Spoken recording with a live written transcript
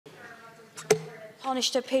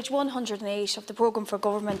Punished at page 108 of the Programme for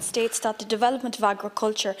Government states that the development of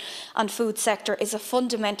agriculture and food sector is a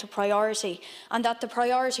fundamental priority, and that the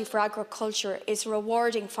priority for agriculture is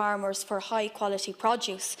rewarding farmers for high-quality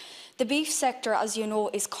produce. The beef sector, as you know,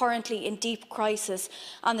 is currently in deep crisis,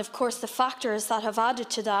 and of course the factors that have added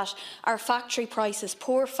to that are factory prices,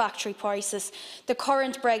 poor factory prices, the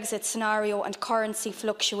current Brexit scenario and currency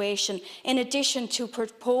fluctuation, in addition to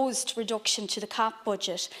proposed reduction to the CAP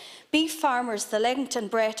budget. Beef farmers, the length and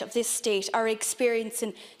breadth of this state, are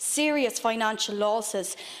experiencing serious financial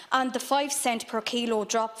losses, and the 5 cent per kilo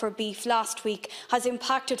drop for beef last week has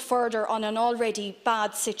impacted further on an already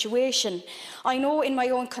bad situation. I know in my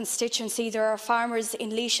own constituency there are farmers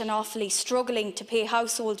in Laois and Offaly struggling to pay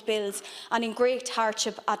household bills and in great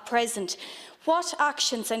hardship at present. What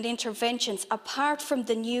actions and interventions, apart from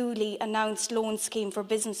the newly announced loan scheme for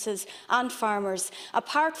businesses and farmers,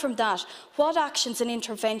 apart from that, what actions and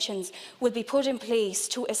interventions will be put in place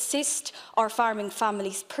to assist our farming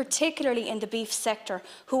families, particularly in the beef sector,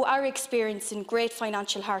 who are experiencing great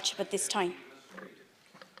financial hardship at this time?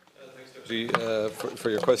 For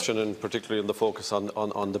your question, and particularly on the focus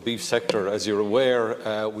on the beef sector. As you're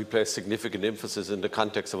aware, we place significant emphasis in the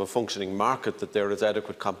context of a functioning market that there is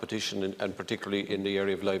adequate competition, and particularly in the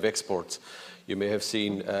area of live exports. You may have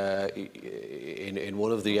seen in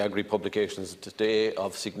one of the agri publications today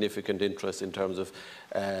of significant interest in terms of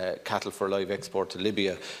cattle for live export to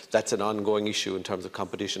Libya. That's an ongoing issue in terms of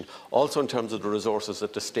competition. Also in terms of the resources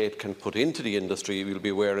that the state can put into the industry, you'll be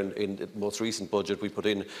aware in the most recent budget we put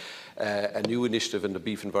in a new initiative in the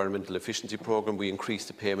Beef Environmental Efficiency Programme. We increased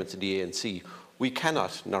the payments in the ANC. We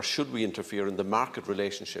cannot, nor should we, interfere in the market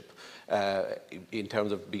relationship in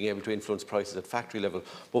terms of being able to influence prices at factory level.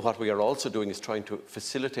 But what we are also doing is trying to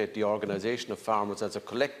facilitate the organisation of farmers as a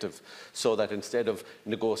collective, so that instead of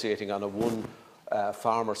negotiating on a one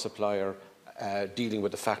farmer supplier dealing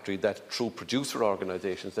with the factory, that through producer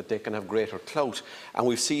organisations that they can have greater clout. And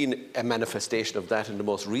we've seen a manifestation of that in the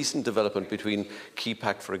most recent development between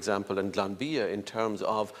Keepack, for example, and Glanbia in terms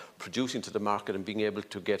of producing to the market and being able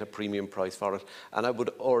to get a premium price for it. And I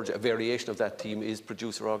would urge a variation of that theme is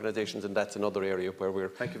producer organisations, and that's another area where we're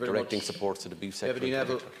directing supports to the beef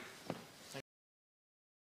sector.